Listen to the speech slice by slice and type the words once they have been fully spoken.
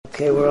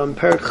Okay, we're on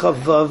Perek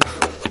Chavav,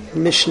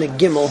 Mishnah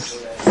Gimel.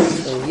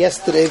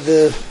 Yesterday,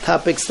 the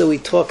topics that we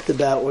talked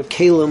about were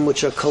kalim,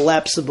 which are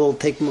collapsible,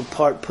 take them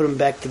apart, put them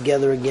back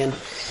together again.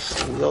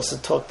 And we also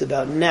talked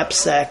about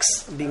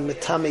knapsacks being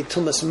metame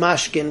tumas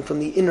mashkin from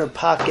the inner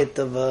pocket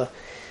of a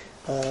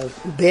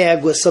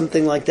bag or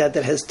something like that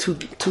has two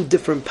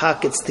different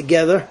pockets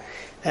together.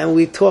 And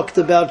we talked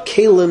about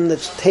kalim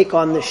that take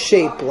on the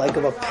shape like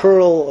of a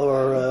pearl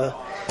or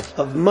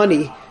of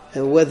money.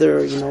 And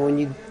whether, when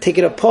you take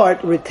it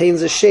apart, it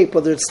retains a shape,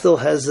 whether it still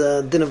has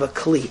a din of a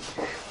kli.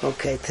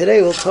 Okay,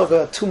 today we'll talk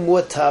about two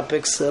more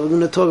topics. We're going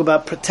to talk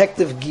about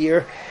protective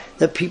gear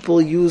that people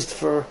used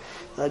for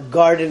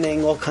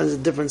gardening, all kinds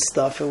of different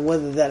stuff, and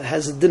whether that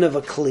has a din of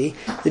a kli.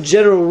 The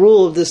general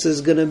rule of this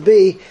is going to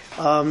be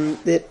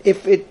that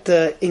if it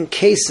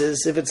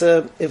encases, if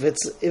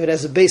it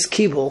has a base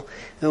kibble,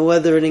 and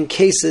whether it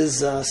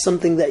encases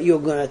something that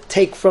you're going to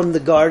take from the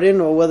garden,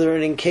 or whether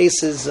it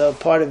encases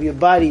part of your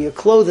body, your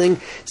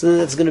clothing, so then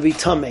that's going to be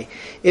tameh.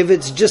 If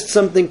it's just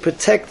something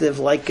protective,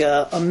 like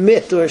a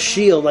mitt or a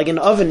shield, like an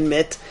oven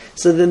mitt,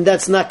 so then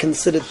that's not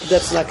considered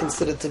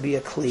to be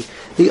a kli.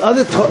 The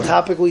other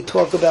topic we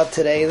talk about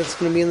today, that's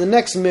going to be in the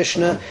next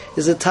Mishnah,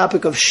 is the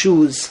topic of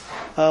shoes.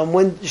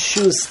 When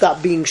shoes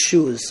stop being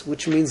shoes,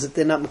 which means that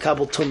they're not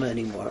Mekabel Tumah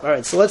anymore. All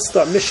right, so let's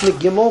start. Mishnah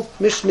Gimel.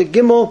 Mishnah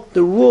Gimel,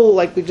 the rule,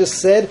 like we just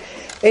said,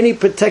 any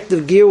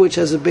protective gear which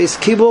has a base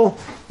kibble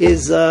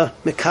is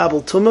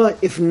Mekabel Tumah.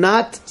 If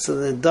not, so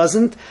then it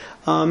doesn't.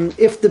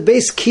 If the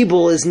base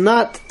kibble is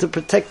not to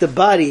protect the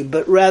body,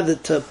 but rather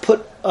to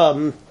put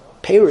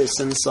Paris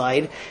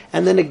inside,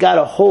 and then it got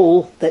a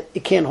hole that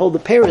it can't hold the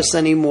Paris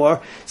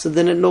anymore, so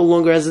then it no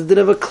longer has a din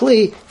of a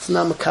kli, it's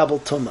not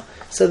Mekabel Tumah.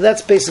 So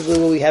that's basically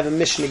what we have in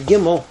Mishnah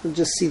Gimel. We'll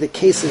just see the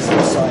cases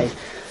inside.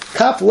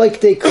 Kaf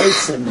Laikte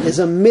Kaisim is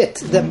a mitt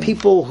that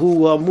people who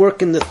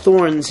work in the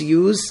thorns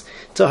use,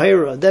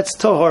 tahira. That's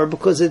tahar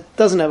because it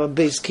doesn't have a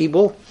base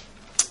kibble.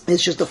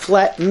 It's just a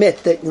flat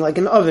mitt, like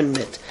an oven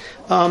mitt.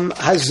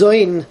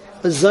 Hazoin.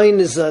 A zoin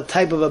is a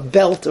type of a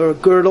belt or a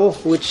girdle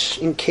which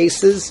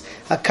encases.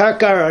 A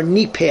karkar are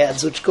knee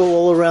pads which go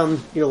all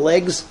around your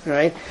legs,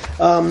 right?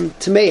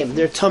 Tameim,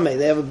 they're tameh,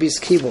 they have a base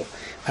kibble.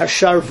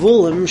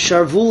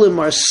 Sharvulim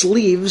are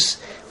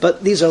sleeves,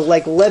 but these are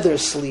like leather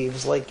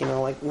sleeves, like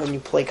when you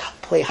play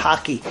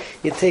hockey.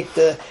 You take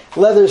the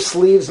leather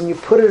sleeves and you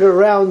put it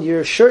around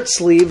your shirt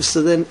sleeves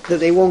so then that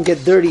they won't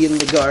get dirty in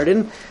the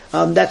garden.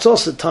 That's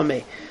also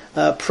tameh.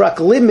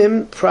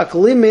 Praklimin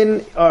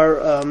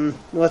are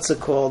what's it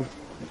called?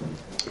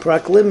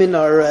 Praklimin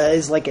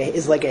is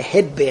like a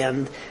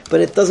headband, but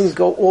it doesn't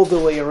go all the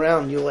way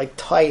around. You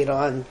tie it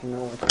on,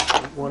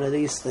 like one of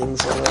these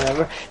things or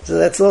whatever. So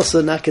that's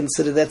also not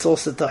considered. That's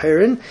also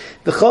tahirin.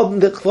 B'chol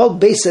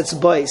beisetz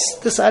bais.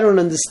 This I don't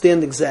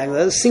understand exactly.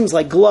 This seems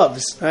like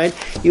gloves, right?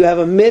 You have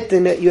a mitt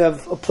and you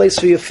have a place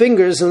for your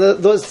fingers, and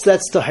that's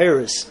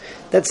tahiris.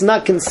 That's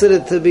not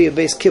considered to be a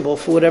base kibble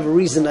for whatever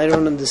reason. I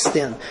don't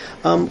understand.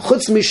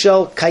 Chutz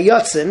mishal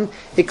kayatzin,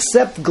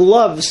 except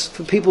gloves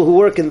for people who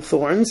work in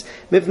thorns.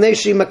 Mipnei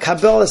she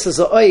makabelas as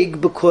a oig,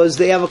 because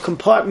they have a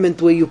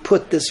compartment where you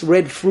put this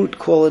red fruit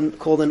called an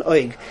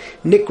oig.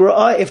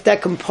 Nikra'ah, if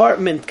that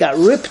compartment got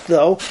ripped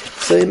though,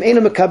 so im ena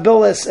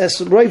makabelas as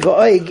roiva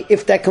oig,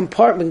 if that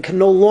compartment can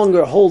no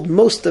longer hold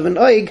most of an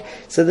oig,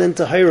 so then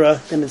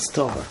tahira, then it's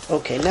tahor.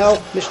 Okay,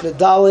 now Mishnah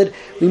Daled,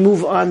 we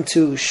move on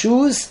to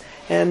shoes.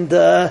 And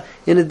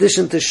in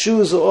addition to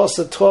shoes, we'll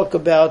also talk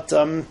about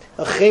a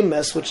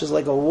chemes, which is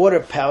like a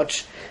water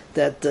pouch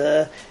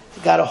that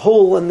got a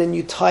hole and then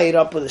you tie it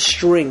up with a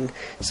string.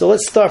 So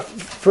let's start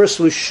first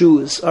with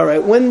shoes. All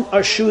right, when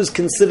are shoes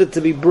considered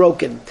to be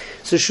broken?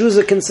 So shoes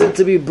are considered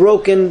to be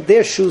broken.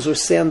 Their shoes are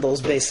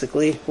sandals,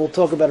 basically. We'll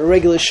talk about a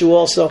regular shoe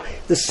also.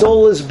 The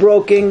sole is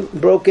broken,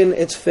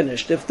 it's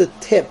finished. If the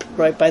tip,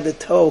 right by the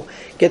toe,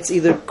 gets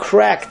either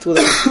cracked with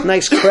a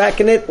nice crack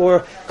in it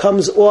or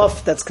comes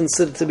off, that's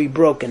considered to be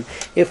broken.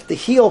 If the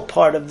heel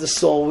part of the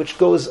sole, which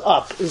goes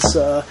up,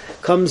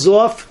 comes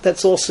off,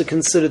 that's also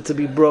considered to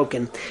be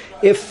broken.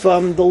 If the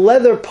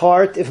leather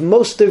part, if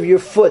most of your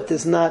foot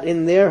is not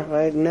in there,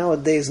 right?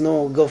 Nowadays, no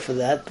one will go for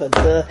that, but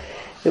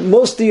if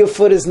most of your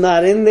foot is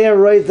not in there,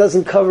 right? It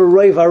doesn't cover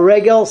roiv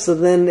haregel, so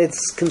then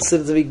it's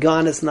considered to be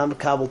gone. It's not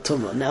Mekabel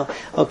Tumah. Now,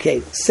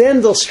 okay,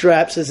 sandal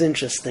straps is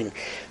interesting.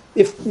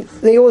 If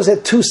they always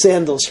had two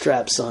sandal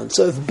straps on,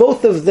 so if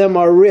both of them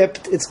are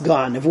ripped, it's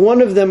gone. If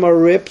one of them are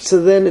ripped,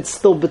 so then it's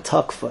still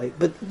betukfai.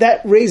 But that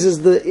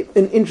raises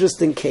an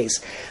interesting case.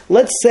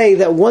 Let's say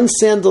that one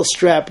sandal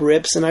strap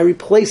rips, and I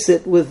replace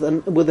it with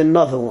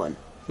another one.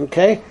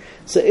 Okay,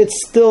 so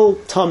it's still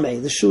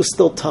tameh. The shoe is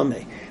still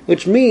tameh.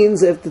 Which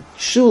means if the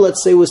shoe,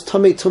 let's say, was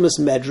Tamei Tumas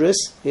Medris,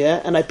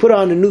 and I put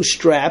on a new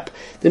strap,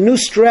 the new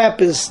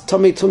strap is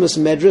Tamei Tumas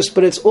Medris,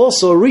 but it's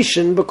also a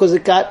Rishon because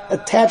it got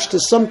attached to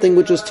something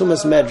which was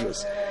Tumas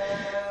Medris.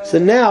 So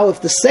now,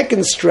 if the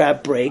second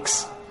strap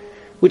breaks,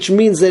 which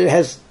means that it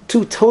has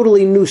two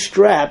totally new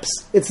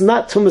straps, it's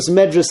not Tumas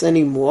Medris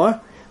anymore,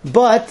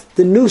 but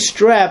the new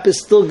strap is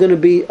still going to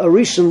be a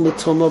rishon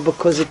l'tumah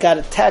because it got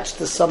attached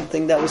to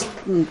something that was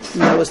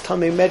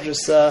tamei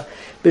medras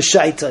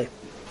b'shaitai.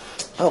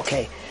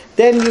 Okay,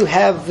 then you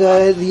have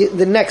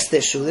the next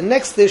issue. The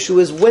next issue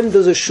is, when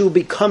does a shoe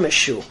become a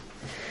shoe?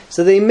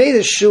 So they made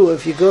a shoe.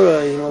 If you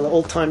go to the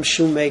old time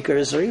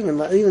shoemakers or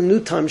even new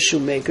time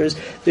shoemakers,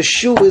 the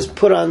shoe is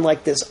put on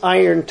like this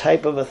iron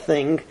type of a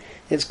thing.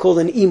 It's called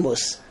an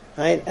imus,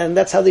 right? And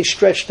that's how they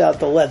stretched out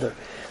the leather.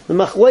 The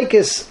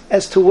machlokes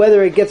as to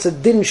whether it gets a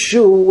din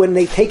shoe when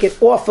they take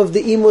it off of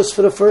the imus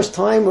for the first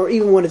time, or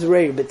even when it's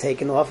ready to be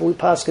taken off. And we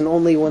paskin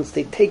only once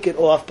they take it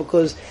off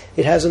because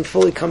it hasn't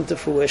fully come to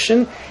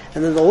fruition.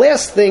 And then the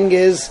last thing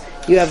is,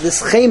 you have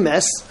this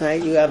chemes,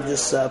 right? You have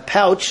this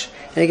pouch,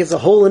 and it gets a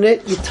hole in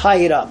it. You tie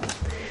it up.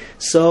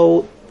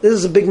 So this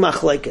is a big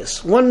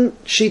machlokes. One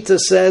shita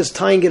says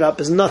tying it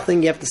up is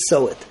nothing; you have to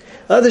sew it.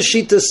 Other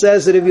shita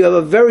says that if you have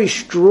a very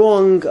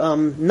strong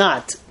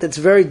knot that's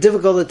very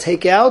difficult to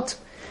take out,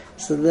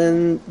 so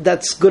then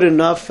that's good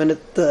enough, and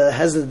it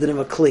has the din of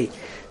a kli.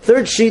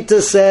 Third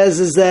shita says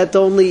is that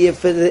only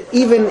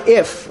even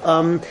if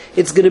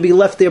it's going to be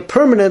left there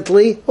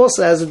permanently,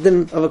 also has a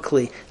din of a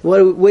kli.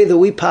 The way that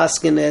we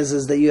paskin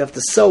is that you have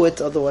to sew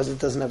it, otherwise it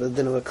doesn't have a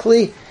din of a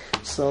kli.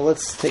 So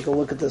let's take a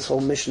look at this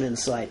whole mission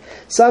inside.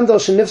 Sandal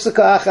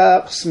shenifsaka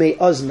acha smei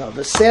ozna,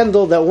 the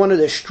sandal that one of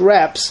the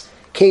straps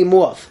came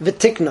off,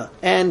 vitikna,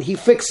 and he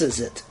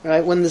fixes it,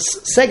 right? When the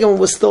second one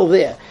was still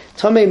there.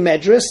 Tamei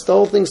medris, the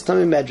whole thing's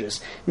tamei medris.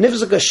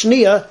 Nifzaka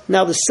shniya,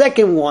 now the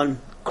second one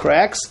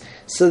cracks,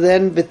 so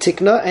then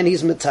vitikna, and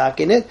he's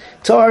metakin it.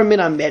 Tar min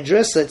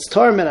medris, it's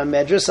tar min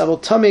medris, avol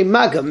tamei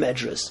maga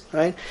medris,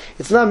 right?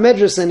 It's not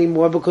medris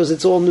anymore because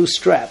it's all new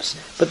straps.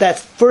 But that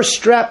first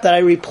strap that I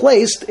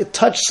replaced, it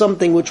touched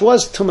something which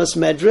was tumas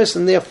medris,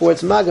 and therefore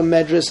it's maga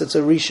medris, it's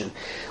a rishon.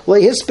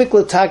 Well, his spik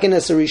letakin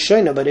as a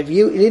rishona, but if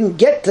you didn't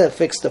get to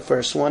fix the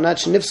first one, not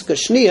shnifzaka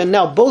shniya,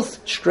 now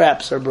both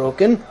straps are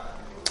broken.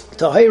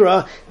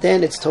 Tahira,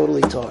 then it's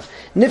totally tar.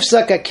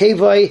 Nifsaka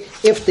kevai,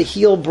 if the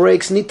heel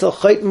breaks, nital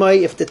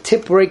chaytmai, if the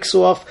tip breaks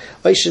off,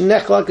 or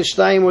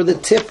the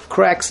tip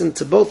cracks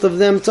into both of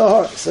them,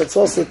 tahar. So it's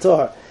also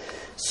tahar.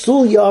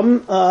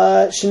 Sulyam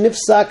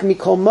shenifsak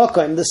mikol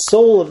makam, the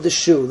sole of the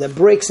shoe that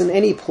breaks in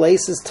any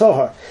place is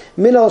tahar.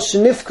 Minal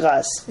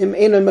shenifkas im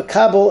ena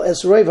makabel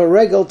es reva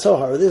regel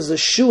tahar. This is a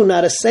shoe,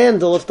 not a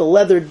sandal. If the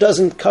leather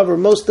doesn't cover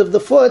most of the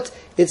foot,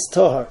 it's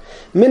tahar.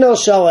 Minal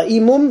shala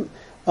imum.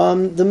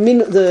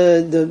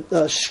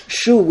 The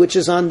shoe which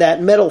is on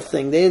that metal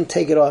thing, they didn't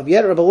take it off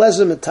yet. Rabbi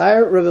Lezer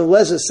Matayr, Rabbi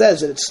Lezer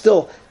says that it's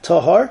still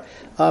tahar.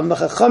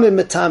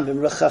 Chachamim metamim.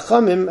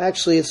 Chachamim,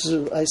 actually,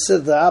 I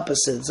said the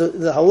opposite. So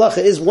the halacha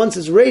is, once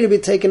it's ready to be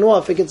taken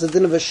off, it gets a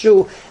din of a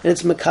shoe, and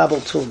it's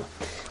makabel tuma.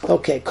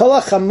 Okay, kol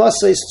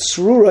hachamasais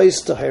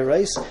tzrurais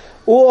tahirais.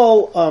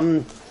 All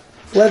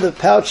leather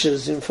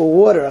pouches for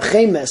water, a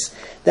chemes,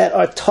 that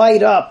are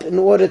tied up in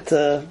order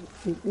to,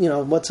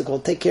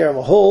 take care of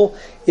a hole,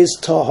 is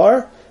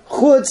tahar.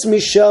 Chutz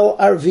mishel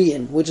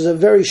arviin, which is a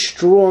very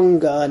strong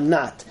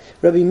knot.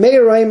 Rabbi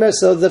Meir Reimer,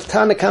 so the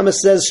Tanakama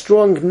says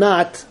strong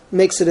knot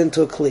makes it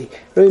into a kli.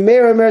 Rabbi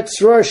Meir Reimer,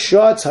 tzror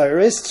shah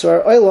taharis,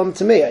 tzror oilam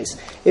tameis.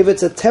 If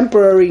it's a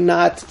temporary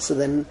knot, so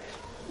then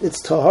it's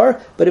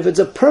tahar. But if it's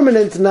a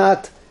permanent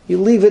knot, you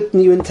leave it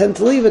and you intend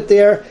to leave it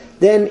there,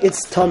 then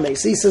it's tamei.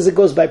 So he says it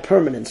goes by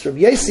permanence. Rabbi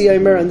Yossi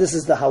Reimer, and this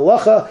is the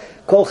halacha,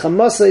 kol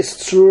chamasais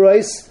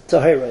tzrurais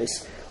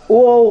taharis.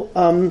 All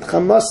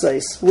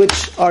chamasais,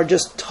 which are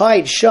just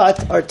tied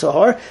shut, are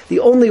tahar. The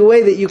only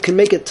way that you can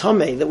make it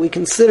tamei, that we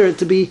consider it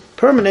to be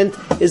permanent,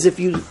 is if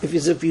you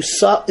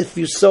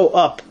sew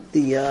up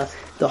the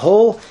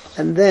hole,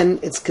 and then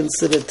it's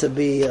considered to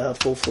be a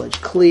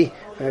full-fledged kli.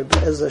 All right,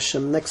 Be'ez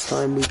Hashem, next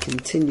time we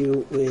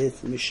continue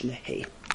with Mishnah Hey.